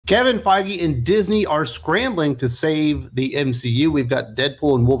Kevin Feige and Disney are scrambling to save the MCU. We've got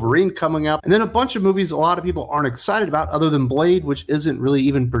Deadpool and Wolverine coming up, and then a bunch of movies a lot of people aren't excited about other than Blade, which isn't really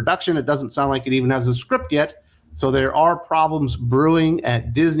even production. It doesn't sound like it even has a script yet. So there are problems brewing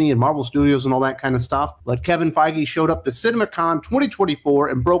at Disney and Marvel Studios and all that kind of stuff. But Kevin Feige showed up to CinemaCon 2024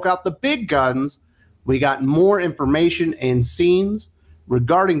 and broke out the big guns. We got more information and scenes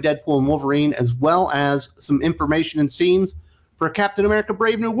regarding Deadpool and Wolverine, as well as some information and scenes for Captain America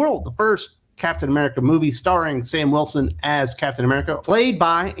Brave New World, the first Captain America movie starring Sam Wilson as Captain America, played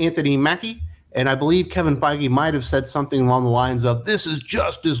by Anthony Mackie. And I believe Kevin Feige might have said something along the lines of, this is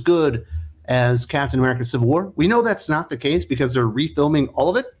just as good as Captain America Civil War. We know that's not the case because they're refilming all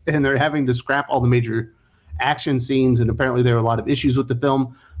of it and they're having to scrap all the major action scenes, and apparently there are a lot of issues with the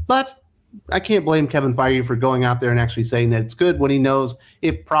film. But I can't blame Kevin Feige for going out there and actually saying that it's good when he knows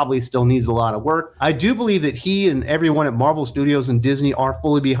it probably still needs a lot of work. I do believe that he and everyone at Marvel Studios and Disney are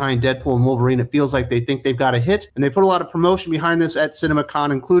fully behind Deadpool and Wolverine. It feels like they think they've got a hit, and they put a lot of promotion behind this at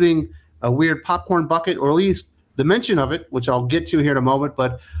CinemaCon, including a weird popcorn bucket, or at least the mention of it, which I'll get to here in a moment.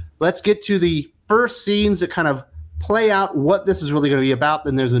 But let's get to the first scenes that kind of play out what this is really going to be about.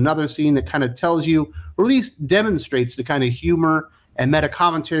 Then there's another scene that kind of tells you, or at least demonstrates, the kind of humor and meta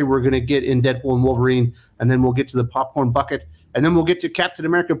commentary we're going to get in Deadpool and Wolverine, and then we'll get to the popcorn bucket, and then we'll get to Captain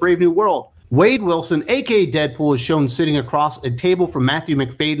America Brave New World. Wade Wilson, aka Deadpool, is shown sitting across a table from Matthew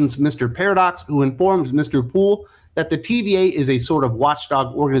McFadden's Mr. Paradox, who informs Mr. Poole that the TVA is a sort of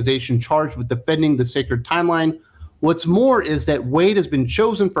watchdog organization charged with defending the sacred timeline. What's more is that Wade has been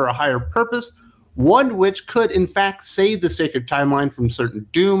chosen for a higher purpose, one which could in fact save the sacred timeline from certain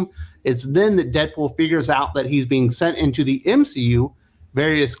doom. It's then that Deadpool figures out that he's being sent into the MCU.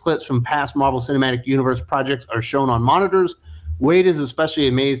 Various clips from past Marvel Cinematic Universe projects are shown on monitors. Wade is especially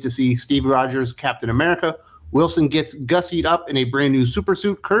amazed to see Steve Rogers' Captain America. Wilson gets gussied up in a brand new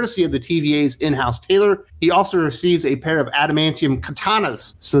supersuit, courtesy of the TVA's in-house tailor. He also receives a pair of adamantium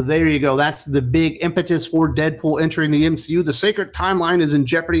katanas. So there you go. That's the big impetus for Deadpool entering the MCU. The sacred timeline is in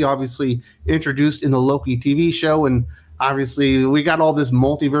jeopardy, obviously introduced in the Loki TV show, and obviously, we got all this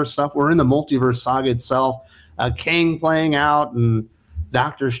multiverse stuff. We're in the multiverse saga itself. Kang playing out, and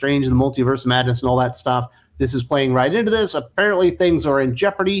Doctor Strange and the Multiverse of Madness and all that stuff. This is playing right into this. Apparently, things are in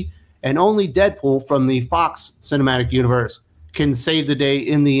jeopardy, and only Deadpool from the Fox Cinematic Universe can save the day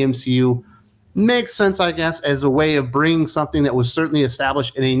in the MCU. Makes sense, I guess, as a way of bringing something that was certainly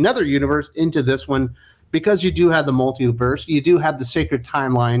established in another universe into this one, because you do have the multiverse, you do have the sacred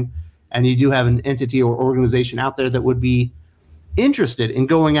timeline, and you do have an entity or organization out there that would be interested in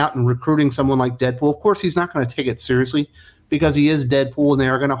going out and recruiting someone like Deadpool. Of course, he's not going to take it seriously because he is Deadpool, and they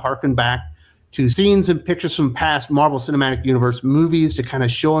are going to harken back to scenes and pictures from past Marvel Cinematic Universe movies to kind of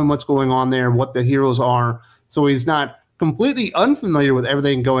show him what's going on there and what the heroes are. So he's not completely unfamiliar with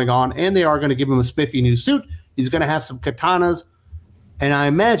everything going on, and they are going to give him a spiffy new suit. He's going to have some katanas, and I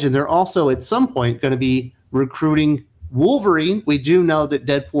imagine they're also at some point going to be recruiting Wolverine. We do know that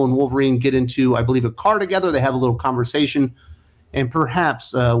Deadpool and Wolverine get into, I believe, a car together. They have a little conversation, and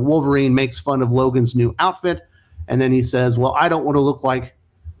perhaps Wolverine makes fun of Logan's new outfit, and then he says, well, I don't want to look like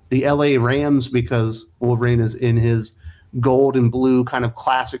the LA Rams, because Wolverine is in his gold and blue kind of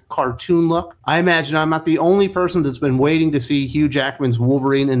classic cartoon look. I imagine I'm not the only person that's been waiting to see Hugh Jackman's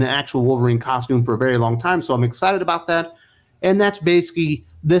Wolverine in an actual Wolverine costume for a very long time, so I'm excited about that. And that's basically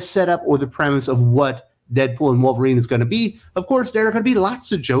the setup or the premise of what Deadpool and Wolverine is going to be. Of course, there are going to be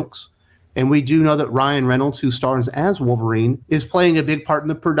lots of jokes, and we do know that Ryan Reynolds, who stars as Wolverine, is playing a big part in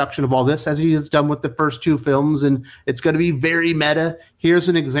the production of all this, as he has done with the first two films, and it's going to be very meta. Here's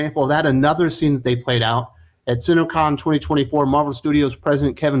an example of that, another scene that they played out. At CinemaCon 2024, Marvel Studios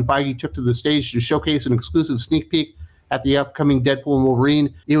president Kevin Feige took to the stage to showcase an exclusive sneak peek at the upcoming Deadpool and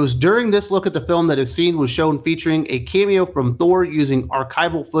Wolverine. It was during this look at the film that a scene was shown featuring a cameo from Thor using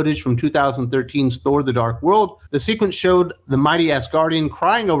archival footage from 2013's Thor: The Dark World. The sequence showed the mighty Asgardian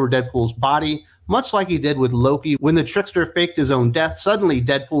crying over Deadpool's body, much like he did with Loki when the trickster faked his own death. Suddenly,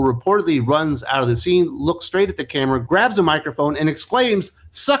 Deadpool reportedly runs out of the scene, looks straight at the camera, grabs a microphone, and exclaims,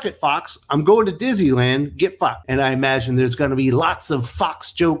 "Suck it, Fox. I'm going to Disneyland. Get fucked." And I imagine there's going to be lots of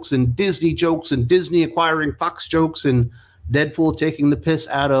Fox jokes and Disney acquiring Fox jokes, and Deadpool taking the piss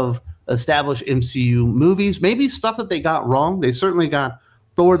out of established MCU movies. Maybe stuff that they got wrong. They certainly got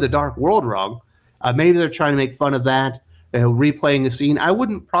Thor: The Dark World wrong. Maybe they're trying to make fun of that. Replaying a scene. I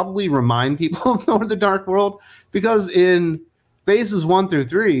wouldn't probably remind people of Thor: The Dark World, because in phases 1 through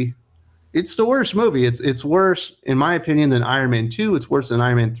 3, it's the worst movie. It's worse, in my opinion, than Iron Man 2. It's worse than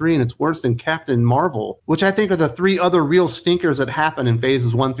Iron Man 3, and it's worse than Captain Marvel, which I think are the three other real stinkers that happen in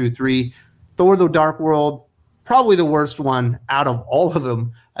phases 1 through 3. Thor: The Dark World, probably the worst one out of all of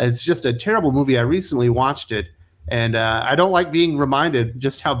them. It's just a terrible movie. I recently watched it, and I don't like being reminded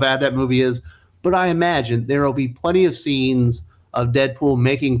just how bad that movie is. But I imagine there will be plenty of scenes of Deadpool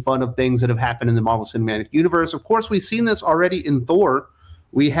making fun of things that have happened in the Marvel Cinematic Universe. Of course, we've seen this already in Thor.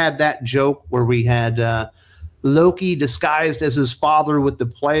 We had that joke where we had Loki disguised as his father with the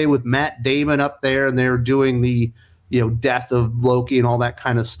play with Matt Damon up there, and they're doing the death of Loki and all that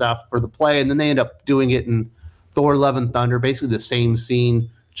kind of stuff for the play. And then they end up doing it in Thor Love and Thunder, basically the same scene,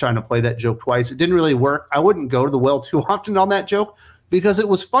 trying to play that joke twice. It didn't really work. I wouldn't go to the well too often on that joke because it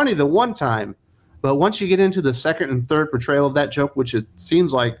was funny the one time. But once you get into the second and third portrayal of that joke, which it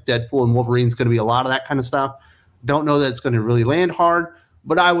seems like Deadpool and Wolverine is going to be a lot of that kind of stuff, don't know that it's going to really land hard.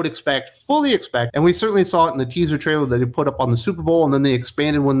 But I would fully expect, and we certainly saw it in the teaser trailer that they put up on the Super Bowl, and then the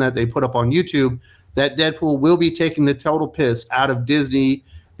expanded one that they put up on YouTube, that Deadpool will be taking the total piss out of Disney,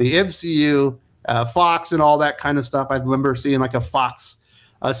 the MCU, Fox, and all that kind of stuff. I remember seeing like a Fox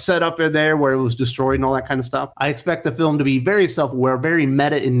setup in there where it was destroyed and all that kind of stuff. I expect the film to be very self-aware, very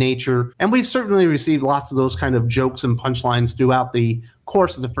meta in nature, and we certainly received lots of those kind of jokes and punchlines throughout the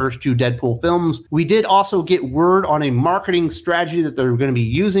course of the first two Deadpool films. We did also get word on a marketing strategy that they're going to be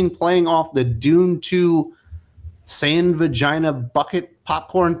using, playing off the Dune 2 sand vagina bucket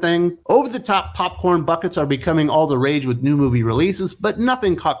popcorn thing. Over-the-top popcorn buckets are becoming all the rage with new movie releases, but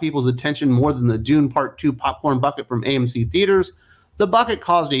nothing caught people's attention more than the Dune Part 2 popcorn bucket from AMC Theaters. The bucket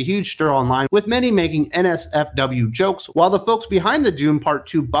caused a huge stir online, with many making NSFW jokes. While the folks behind the Dune Part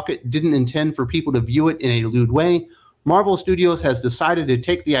 2 bucket didn't intend for people to view it in a lewd way, Marvel Studios has decided to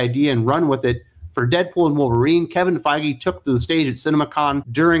take the idea and run with it. For Deadpool and Wolverine, Kevin Feige took to the stage at CinemaCon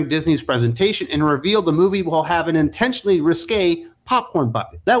during Disney's presentation and revealed the movie will have an intentionally risque popcorn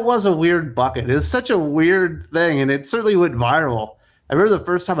bucket. That was a weird bucket. It's such a weird thing, and it certainly went viral. I remember the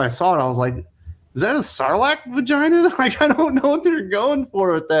first time I saw it, I was like, is that a Sarlacc vagina? Like, I don't know what they're going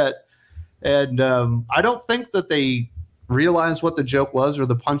for with that. And I don't think that they realized what the joke was or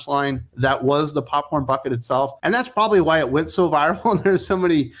the punchline that was the popcorn bucket itself. And that's probably why it went so viral. And there's so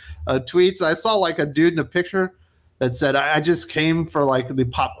many tweets. I saw like a dude in a picture that said, I just came for like the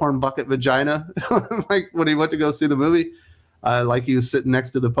popcorn bucket vagina, like when he went to go see the movie, like he was sitting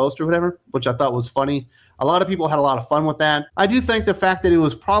next to the poster or whatever, which I thought was funny. A lot of people had a lot of fun with that. I do think the fact that it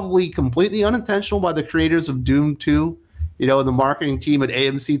was probably completely unintentional by the creators of Doom 2, the marketing team at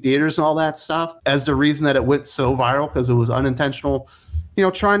AMC Theaters and all that stuff, as the reason that it went so viral, because it was unintentional,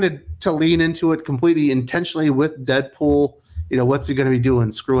 trying to lean into it completely intentionally with Deadpool. What's he going to be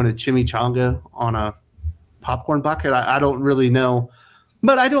doing? Screwing a chimichanga on a popcorn bucket? I don't really know.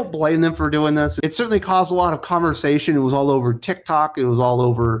 But I don't blame them for doing this. It certainly caused a lot of conversation. It was all over TikTok. It was all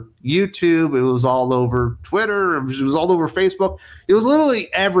over YouTube. It was all over Twitter. It was all over Facebook. It was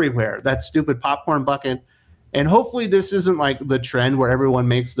literally everywhere, that stupid popcorn bucket. And hopefully this isn't like the trend where everyone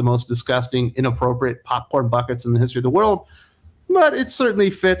makes the most disgusting, inappropriate popcorn buckets in the history of the world. But it certainly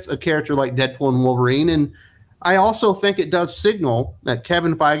fits a character like Deadpool and Wolverine. And I also think it does signal that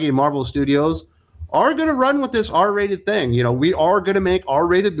Kevin Feige and Marvel Studios are going to run with this R-rated thing. We are going to make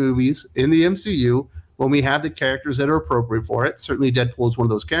R-rated movies in the MCU when we have the characters that are appropriate for it. Certainly Deadpool is one of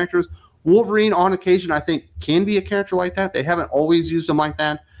those characters. Wolverine, on occasion, I think, can be a character like that. They haven't always used him like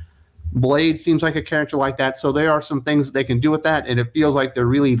that. Blade seems like a character like that. So there are some things they can do with that, and it feels like they're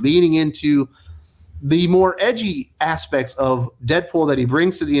really leaning into the more edgy aspects of Deadpool that he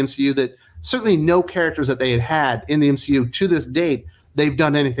brings to the MCU that certainly no characters that they had in the MCU to this date they've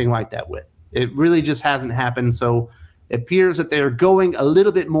done anything like that with. It really just hasn't happened. So it appears that they're going a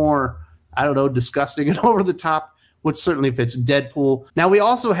little bit more, disgusting and over the top, which certainly fits Deadpool. Now, we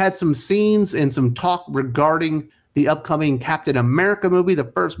also had some scenes and some talk regarding the upcoming Captain America movie, the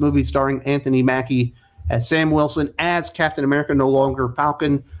first movie starring Anthony Mackie as Sam Wilson as Captain America, no longer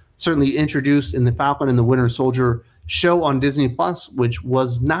Falcon, certainly introduced in the Falcon and the Winter Soldier show on Disney Plus, which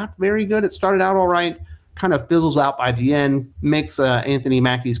was not very good. It started out all right, kind of fizzles out by the end, makes Anthony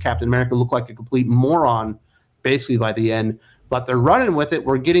Mackie's Captain America look like a complete moron, basically, by the end. But they're running with it.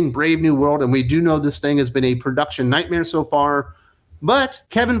 We're getting Brave New World, and we do know this thing has been a production nightmare so far. But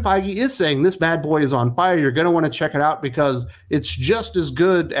Kevin Feige is saying this bad boy is on fire. You're going to want to check it out because it's just as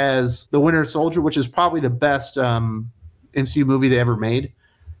good as The Winter Soldier, which is probably the best MCU movie they ever made.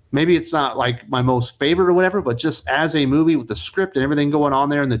 Maybe it's not like my most favorite or whatever, but just as a movie with the script and everything going on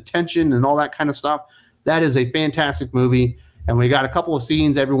there and the tension and all that kind of stuff, that is a fantastic movie. And we got a couple of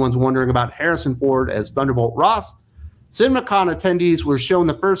scenes. Everyone's wondering about Harrison Ford as Thunderbolt Ross. CinemaCon attendees were shown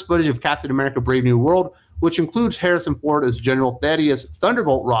the first footage of Captain America Brave New World, which includes Harrison Ford as General Thaddeus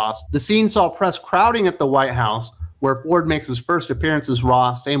Thunderbolt Ross. The scene saw press crowding at the White House, where Ford makes his first appearance as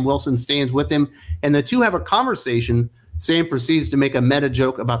Ross. Sam Wilson stands with him, and the two have a conversation Sam proceeds to make a meta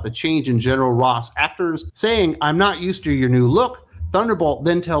joke about the change in General Ross actors, saying, "I'm not used to your new look." Thunderbolt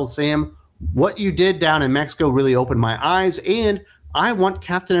then tells Sam, "What you did down in Mexico really opened my eyes, and I want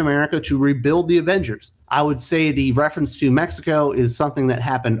Captain America to rebuild the Avengers." I would say the reference to Mexico is something that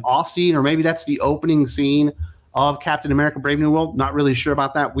happened off-scene, or maybe that's the opening scene of Captain America Brave New World. Not really sure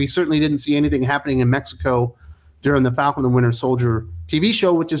about that. We certainly didn't see anything happening in Mexico during the Falcon and the Winter Soldier TV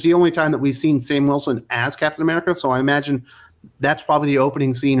show, which is the only time that we've seen Sam Wilson as Captain America. So I imagine that's probably the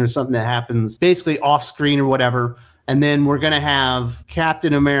opening scene or something that happens basically off screen or whatever. And then we're going to have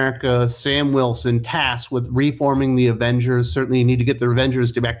Captain America, Sam Wilson, tasked with reforming the Avengers. Certainly you need to get the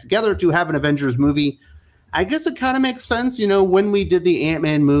Avengers back together to have an Avengers movie. I guess it kind of makes sense, you know, when we did the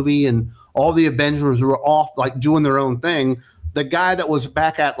Ant-Man movie and all the Avengers were off, like, doing their own thing. The guy that was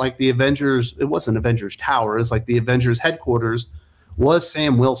back at, like, the Avengers, it wasn't Avengers Tower, it's like the Avengers headquarters, was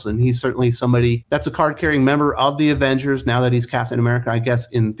Sam Wilson. He's certainly somebody that's a card-carrying member of the Avengers. Now that he's Captain America, I guess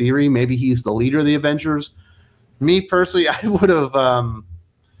in theory, maybe he's the leader of the Avengers. Me personally, I would have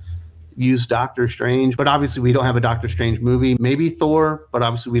used Doctor Strange, but obviously we don't have a Doctor Strange movie. Maybe Thor, but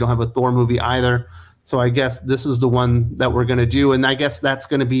obviously we don't have a Thor movie either. So I guess this is the one that we're going to do, and I guess that's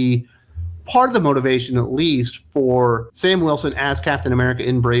going to be part of the motivation, at least, for Sam Wilson as Captain America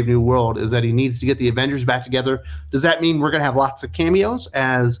in Brave New World, is that he needs to get the Avengers back together. Does that mean we're going to have lots of cameos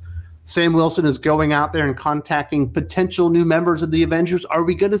as Sam Wilson is going out there and contacting potential new members of the Avengers? Are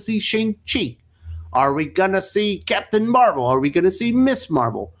we going to see Shang-Chi? Are we going to see Captain Marvel? Are we going to see Miss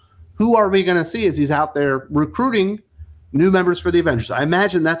Marvel? Who are we going to see as he's out there recruiting new members for the Avengers? I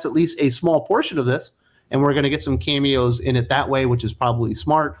imagine that's at least a small portion of this, and we're going to get some cameos in it that way, which is probably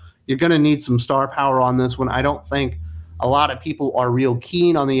smart. You're going to need some star power on this one. I don't think a lot of people are real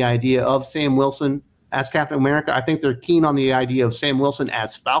keen on the idea of Sam Wilson as Captain America. I think they're keen on the idea of Sam Wilson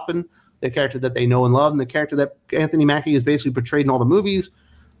as Falcon, the character that they know and love, and the character that Anthony Mackie has basically portrayed in all the movies.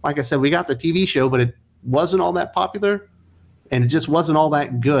 Like I said, we got the TV show, but it wasn't all that popular, and it just wasn't all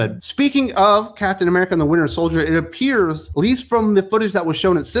that good. Speaking of Captain America and the Winter Soldier, it appears, at least from the footage that was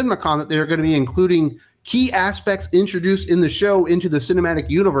shown at CinemaCon, that they're going to be including key aspects introduced in the show into the cinematic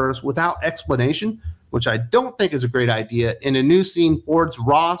universe without explanation, which I don't think is a great idea. In a new scene, Ford's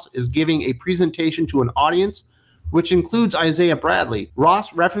Ross is giving a presentation to an audience, which includes Isaiah Bradley.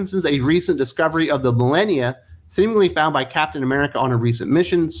 Ross references a recent discovery of the millennia, seemingly found by Captain America on a recent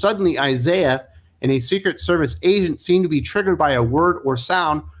mission. Suddenly, Isaiah and a Secret Service agent seem to be triggered by a word or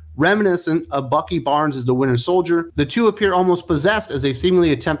sound reminiscent of Bucky Barnes as the Winter Soldier. The two appear almost possessed as they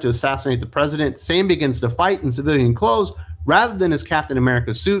seemingly attempt to assassinate the president. Sam begins to fight in civilian clothes rather than his Captain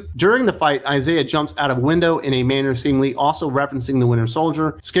America suit. During the fight, Isaiah jumps out of a window in a manner seemingly also referencing the Winter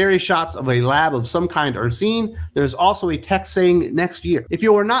Soldier. Scary shots of a lab of some kind are seen. There's also a text saying next year. If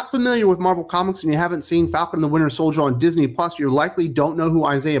you are not familiar with Marvel Comics and you haven't seen Falcon and the Winter Soldier on Disney Plus, you likely don't know who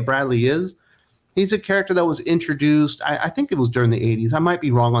Isaiah Bradley is. He's a character that was introduced, I think it was during the 80s. I might be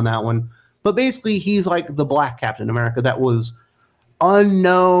wrong on that one. But basically, he's like the Black Captain America that was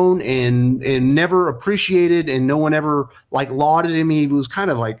unknown and never appreciated, and no one ever like lauded him. He was kind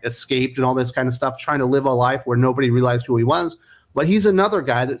of like escaped and all this kind of stuff, trying to live a life where nobody realized who he was. But he's another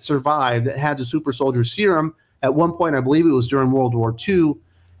guy that survived, that had the super soldier serum. At one point, I believe it was during World War II.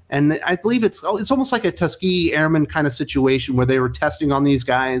 And I believe it's almost like a Tuskegee Airmen kind of situation where they were testing on these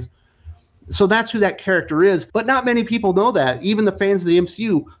guys. So that's who that character is. But not many people know that. Even the fans of the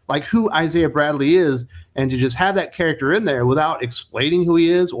MCU, like who Isaiah Bradley is. And to just have that character in there without explaining who he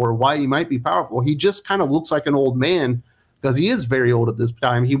is or why he might be powerful, he just kind of looks like an old man, because he is very old at this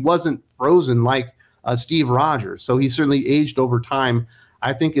time. He wasn't frozen like Steve Rogers. So he certainly aged over time.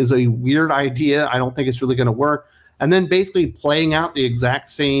 I think is a weird idea. I don't think it's really going to work. And then basically playing out the exact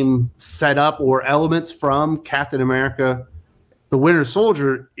same setup or elements from Captain America the Winter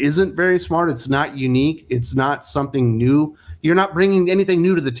Soldier isn't very smart. It's not unique. It's not something new. You're not bringing anything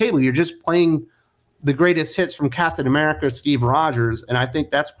new to the table. You're just playing the greatest hits from Captain America, Steve Rogers. And I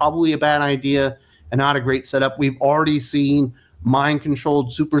think that's probably a bad idea and not a great setup. We've already seen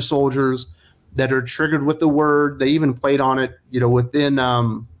mind-controlled super soldiers that are triggered with the word. They even played on it, within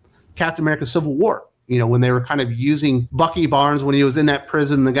Captain America Civil War. When they were kind of using Bucky Barnes when he was in that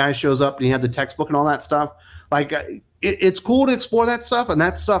prison, the guy shows up and he had the textbook and all that stuff. Like, it's cool to explore that stuff, and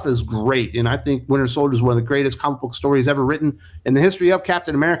that stuff is great. And I think Winter Soldier is one of the greatest comic book stories ever written in the history of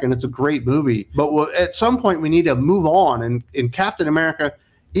Captain America, and it's a great movie. But at some point, we need to move on. And in Captain America,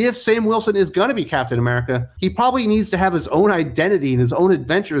 if Sam Wilson is going to be Captain America, he probably needs to have his own identity and his own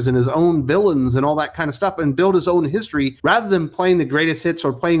adventures and his own villains and all that kind of stuff, and build his own history rather than playing the greatest hits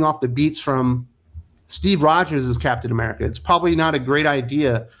or playing off the beats from Steve Rogers as Captain America. It's probably not a great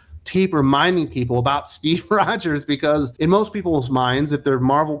idea to keep reminding people about Steve Rogers, because in most people's minds, if they're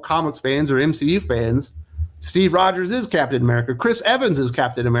Marvel Comics fans or MCU fans, Steve Rogers is Captain America. Chris Evans is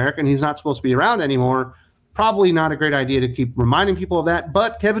Captain America, and he's not supposed to be around anymore. Probably not a great idea to keep reminding people of that.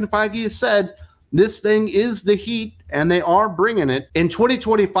 But Kevin Feige has said this thing is the heat, and they are bringing it in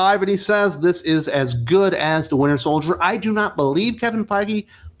 2025. And he says this is as good as The Winter Soldier. I do not believe Kevin Feige,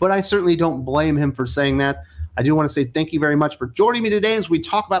 but I certainly don't blame him for saying that. I do want to say thank you very much for joining me today as we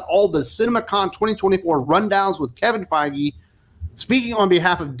talk about all the CinemaCon 2024 rundowns with Kevin Feige. Speaking on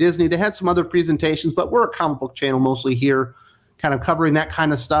behalf of Disney, they had some other presentations, but we're a comic book channel mostly here, kind of covering that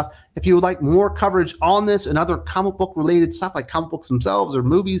kind of stuff. If you would like more coverage on this and other comic book related stuff like comic books themselves or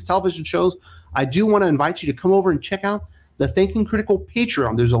movies, television shows, I do want to invite you to come over and check out the Thinking Critical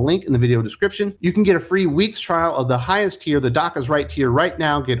Patreon. There's a link in the video description. You can get a free week's trial of the highest tier, the Doc is Right tier right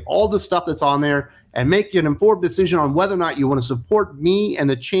now, get all the stuff that's on there, and make an informed decision on whether or not you want to support me and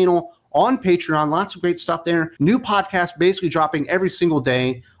the channel on Patreon. Lots of great stuff there. New podcasts basically dropping every single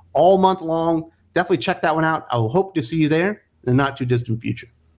day, all month long. Definitely check that one out. I will hope to see you there in the not too distant future.